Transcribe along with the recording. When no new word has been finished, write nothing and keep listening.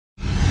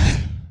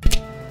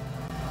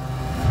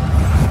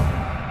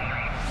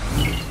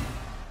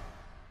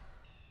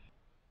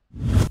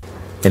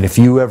And if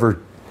you ever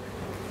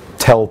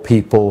tell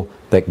people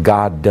that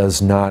God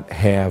does not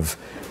have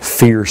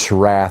fierce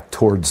wrath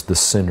towards the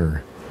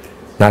sinner,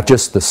 not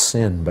just the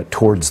sin, but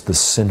towards the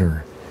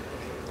sinner,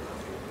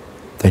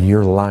 then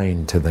you're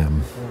lying to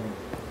them.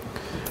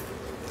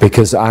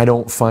 Because I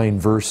don't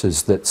find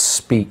verses that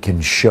speak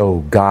and show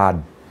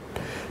God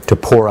to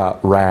pour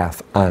out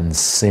wrath on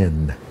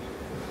sin.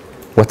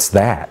 What's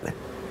that?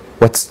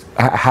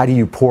 How do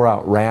you pour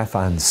out wrath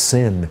on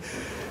sin?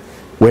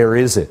 Where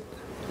is it?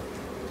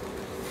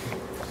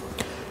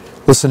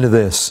 Listen to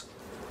this.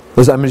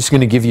 I'm just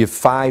going to give you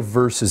 5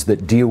 verses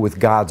that deal with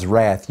God's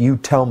wrath. You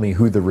tell me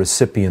who the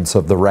recipients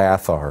of the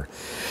wrath are.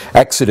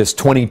 Exodus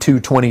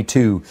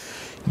 22:22.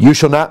 You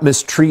shall not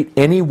mistreat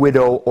any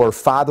widow or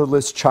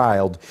fatherless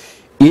child.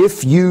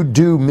 If you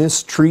do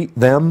mistreat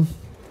them,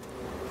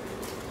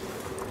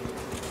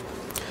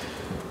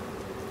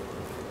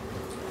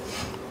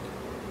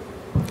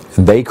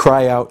 and they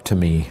cry out to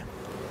me,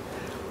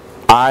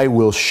 I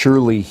will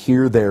surely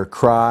hear their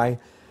cry,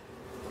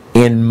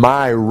 and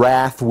my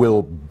wrath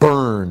will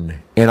burn,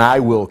 and I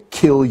will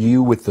kill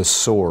you with the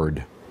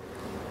sword.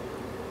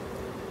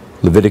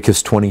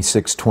 Leviticus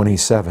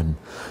 26:27.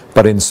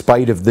 But in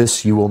spite of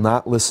this you will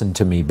not listen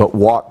to me, but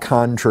walk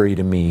contrary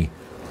to me.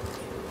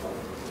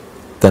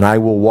 Then I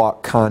will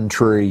walk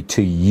contrary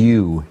to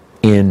you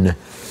in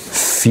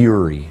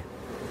fury.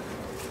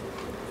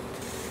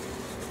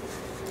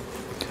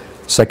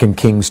 2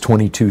 Kings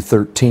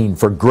 22:13.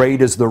 For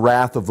great is the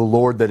wrath of the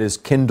Lord that is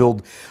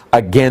kindled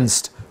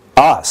against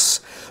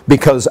us,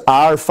 because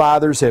our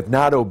fathers have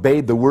not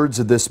obeyed the words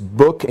of this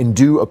book and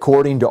do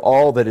according to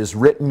all that is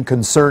written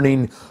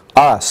concerning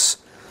us.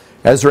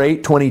 Ezra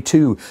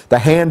 8:22. The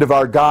hand of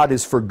our God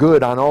is for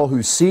good on all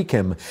who seek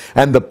Him,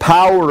 and the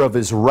power of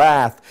His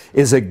wrath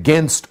is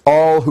against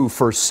all who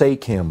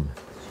forsake Him.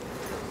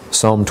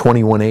 Psalm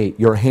 21:8.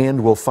 Your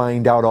hand will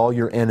find out all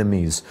your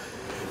enemies.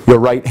 Your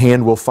right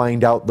hand will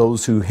find out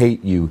those who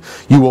hate you.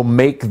 You will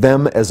make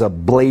them as a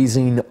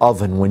blazing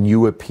oven when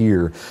you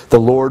appear. The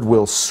Lord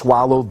will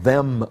swallow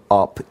them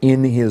up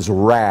in His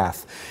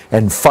wrath,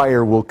 and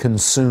fire will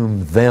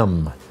consume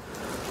them.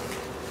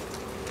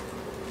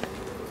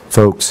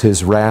 Folks,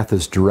 His wrath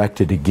is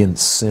directed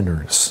against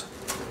sinners,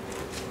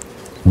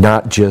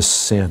 not just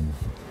sin.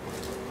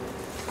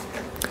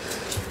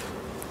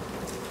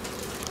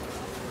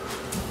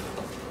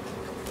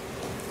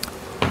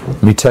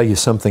 Let me tell you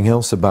something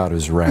else about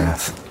His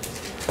wrath.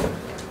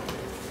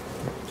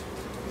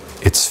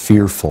 It's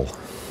fearful.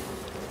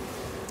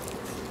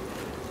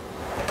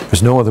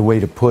 There's no other way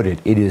to put it.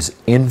 It is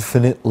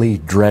infinitely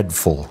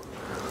dreadful.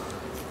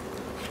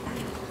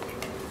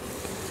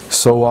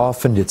 So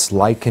often it's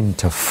likened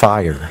to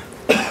fire.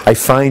 I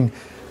find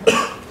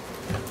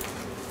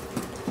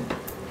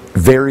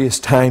various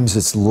times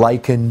it's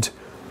likened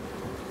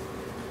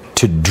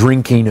to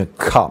drinking a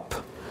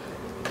cup,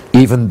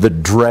 even the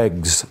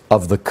dregs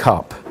of the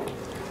cup,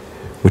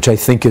 which I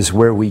think is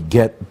where we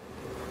get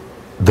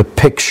the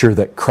picture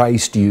that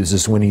Christ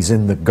uses when He's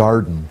in the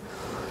garden.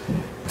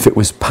 If it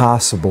was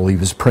possible, He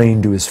was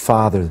praying to His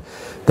Father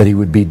that He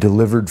would be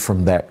delivered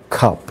from that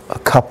cup, a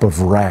cup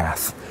of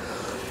wrath.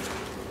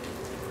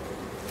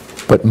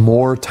 But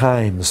more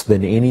times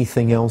than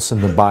anything else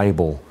in the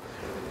Bible,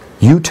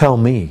 you tell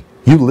me,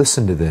 you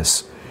listen to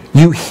this,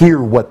 you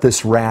hear what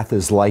this wrath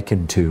is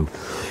likened to.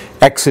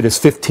 Exodus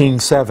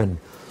 15:7.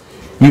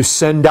 You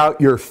send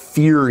out your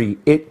fury,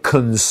 it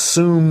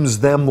consumes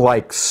them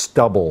like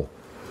stubble.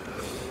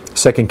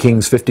 2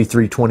 Kings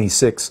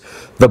 53:26.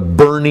 The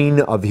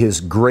burning of His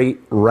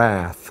great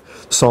wrath.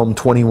 Psalm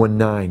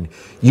 21:9.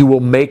 You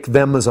will make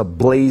them as a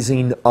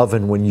blazing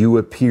oven when you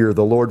appear.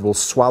 The Lord will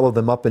swallow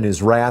them up in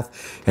His wrath,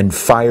 and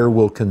fire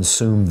will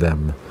consume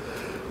them.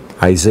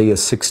 Isaiah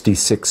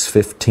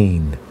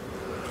 66:15.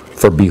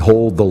 For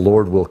behold, the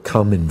Lord will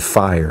come in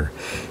fire,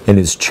 and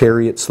His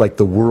chariots like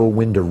the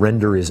whirlwind to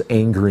render His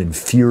anger and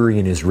fury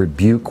and His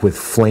rebuke with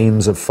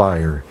flames of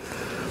fire.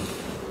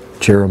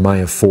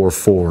 Jeremiah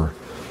 4:4.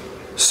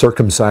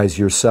 Circumcise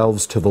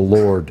yourselves to the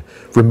Lord.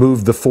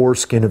 Remove the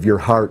foreskin of your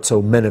hearts,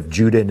 O men of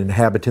Judah and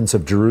inhabitants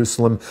of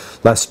Jerusalem,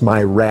 lest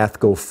my wrath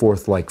go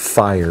forth like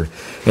fire,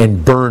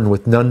 and burn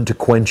with none to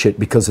quench it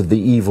because of the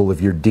evil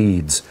of your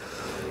deeds.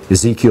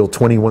 Ezekiel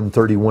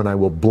 21:31, I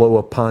will blow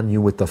upon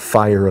you with the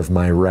fire of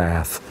my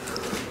wrath.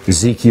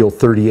 Ezekiel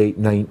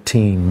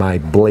 38:19, my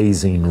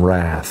blazing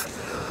wrath.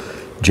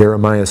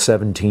 Jeremiah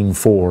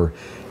 17:4,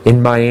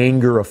 in my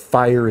anger a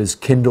fire is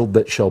kindled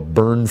that shall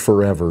burn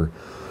forever.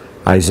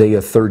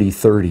 Isaiah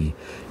 30:30,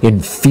 in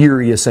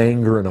furious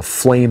anger and a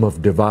flame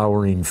of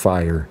devouring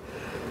fire.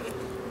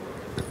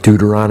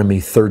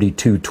 Deuteronomy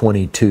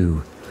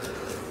 32:22,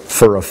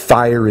 for a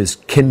fire is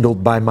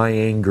kindled by my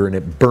anger, and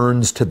it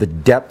burns to the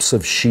depths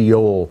of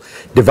Sheol,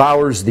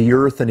 devours the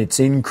earth and its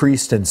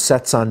increase, and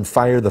sets on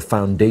fire the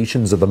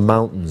foundations of the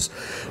mountains.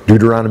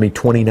 Deuteronomy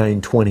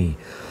 29:20,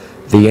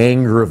 the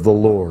anger of the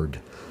Lord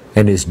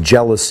and His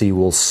jealousy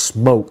will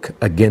smoke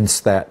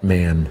against that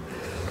man.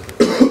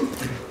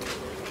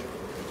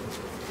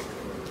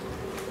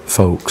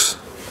 Folks,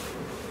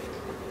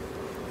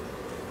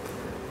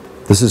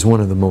 This is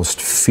one of the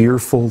most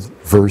fearful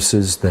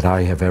verses that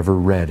I have ever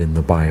read in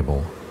the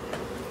Bible.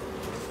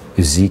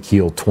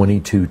 Ezekiel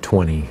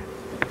 22:20.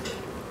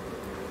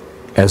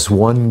 As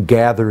one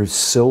gathers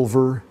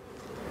silver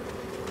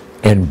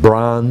and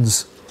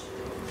bronze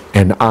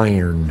and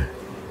iron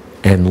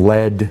and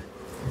lead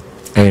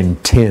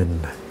and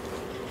tin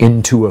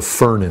into a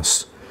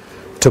furnace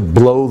to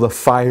blow the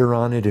fire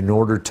on it in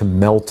order to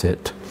melt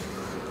it,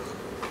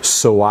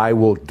 so I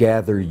will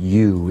gather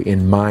you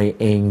in my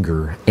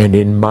anger and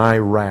in my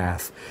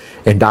wrath,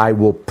 and I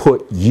will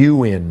put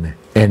you in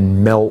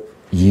and melt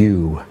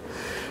you.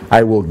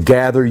 I will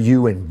gather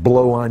you and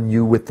blow on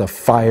you with the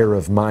fire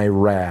of my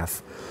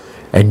wrath,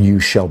 and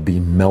you shall be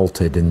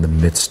melted in the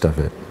midst of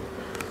it.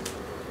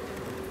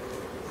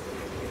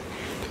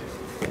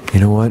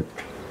 You know what?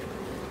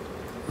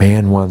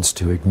 Man wants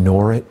to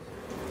ignore it.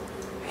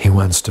 He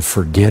wants to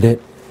forget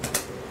it.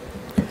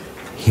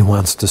 He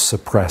wants to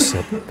suppress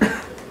it.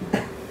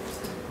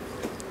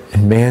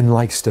 And man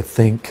likes to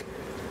think,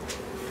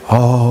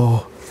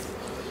 oh,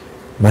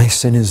 my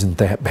sin isn't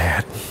that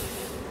bad.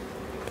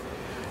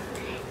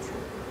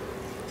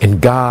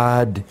 And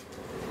God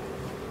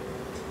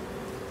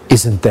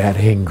isn't that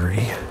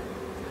angry.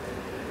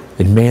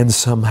 And man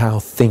somehow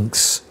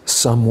thinks,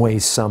 some way,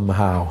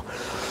 somehow,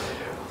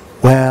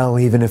 well,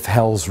 even if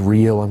hell's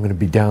real, I'm going to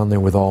be down there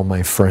with all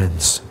my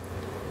friends.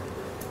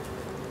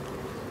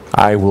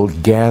 I will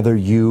gather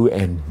you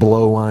and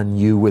blow on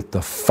you with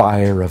the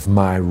fire of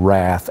my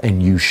wrath,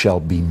 and you shall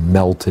be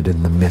melted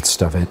in the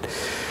midst of it.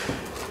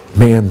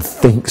 Man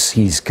thinks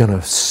he's going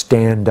to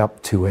stand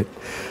up to it.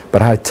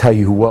 But I tell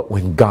you what,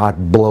 when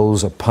God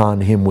blows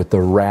upon him with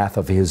the wrath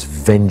of his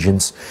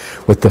vengeance,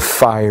 with the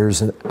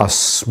fires, a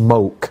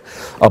smoke,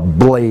 a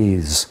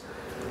blaze,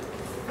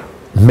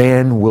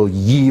 man will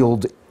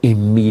yield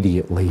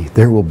immediately.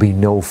 There will be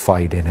no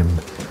fight in him.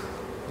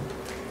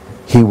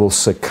 He will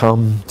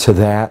succumb to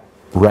that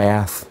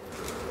wrath.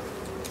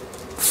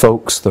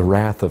 Folks, the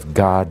wrath of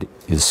God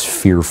is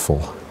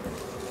fearful.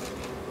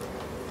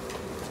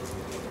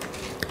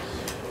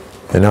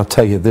 And I'll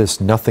tell you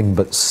this, nothing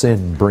but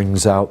sin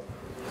brings out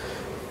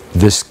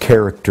this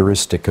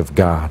characteristic of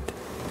God.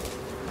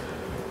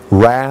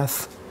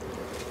 Wrath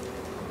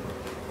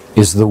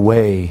is the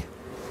way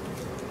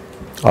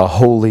a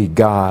holy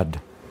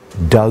God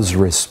does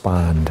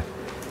respond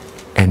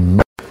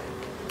and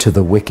to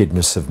the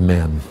wickedness of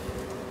men.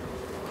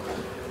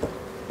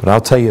 But I'll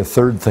tell you a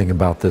third thing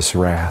about this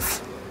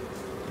wrath.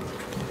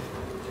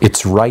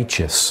 It's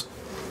righteous.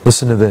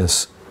 Listen to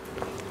this.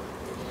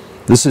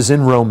 This is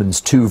in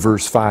Romans 2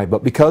 verse 5.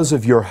 But because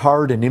of your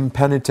hard and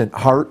impenitent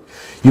heart,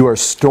 you are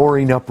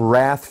storing up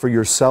wrath for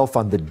yourself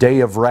on the day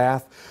of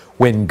wrath,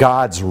 when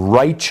God's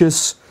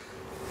righteous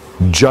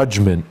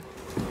judgment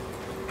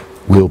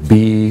will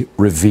be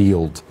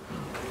revealed.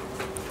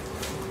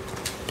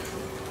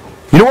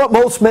 You know what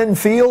most men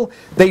feel?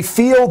 They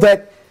feel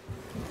that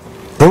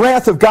the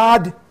wrath of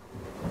God,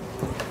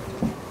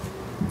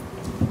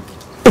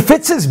 if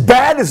it's as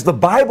bad as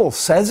the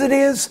says it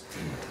is,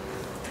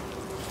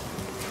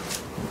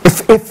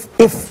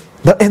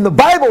 and the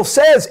Bible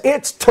says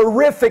it's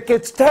terrific,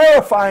 it's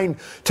terrifying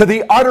to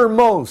the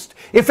uttermost.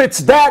 If it's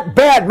that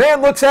bad,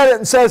 man looks at it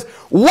and says,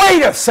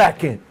 wait a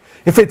second.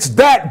 If it's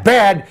that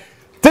bad,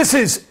 this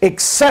is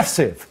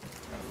excessive.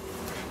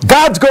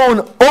 God's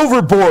going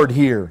overboard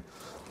here.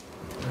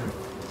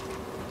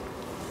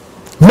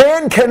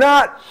 Man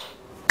cannot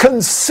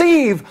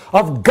conceive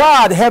of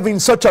God having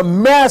such a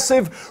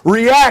massive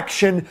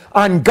reaction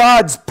on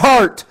God's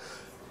part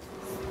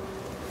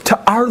to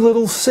our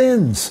little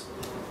sins.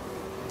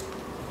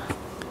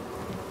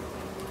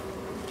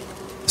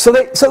 So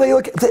they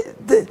look at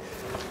this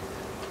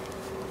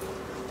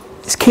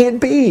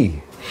can't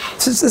be.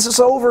 This is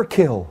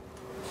overkill.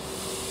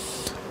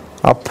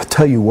 I'll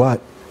tell you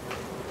what.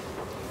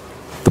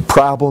 The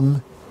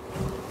problem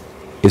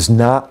is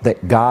not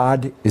that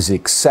God is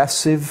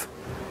excessive.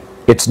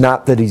 It's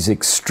not that He's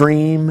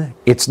extreme.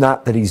 It's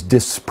not that He's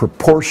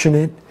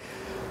disproportionate.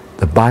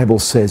 The Bible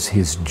says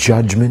His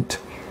judgment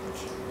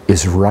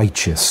is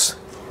righteous.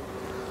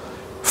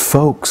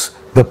 Folks,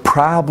 the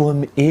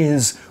problem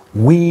is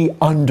we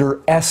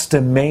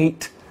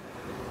underestimate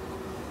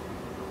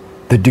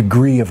the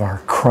degree of our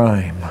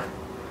crime,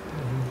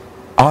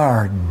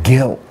 our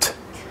guilt.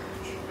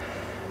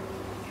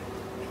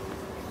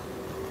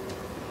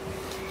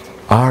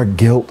 Our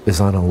guilt is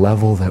on a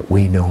level that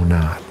we know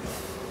not.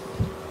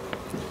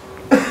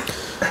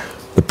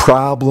 The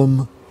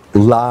problem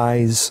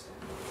lies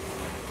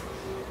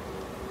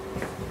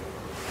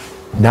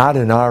not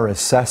in our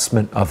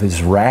assessment of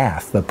His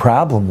wrath. The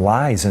problem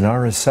lies in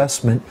our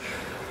assessment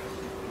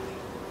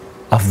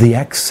of the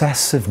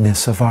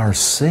excessiveness of our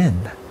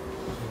sin.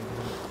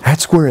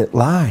 That's where it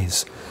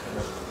lies.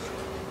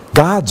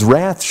 God's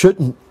wrath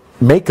shouldn't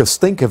make us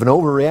think of an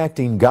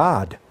overreacting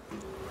God.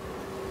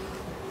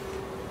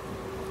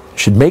 It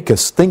should make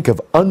us think of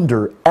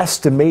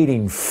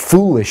underestimating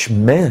foolish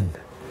men.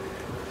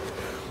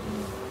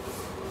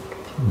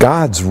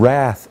 God's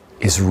wrath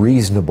is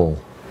reasonable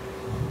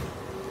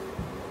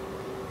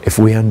if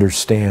we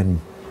understand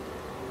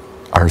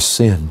our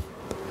sin.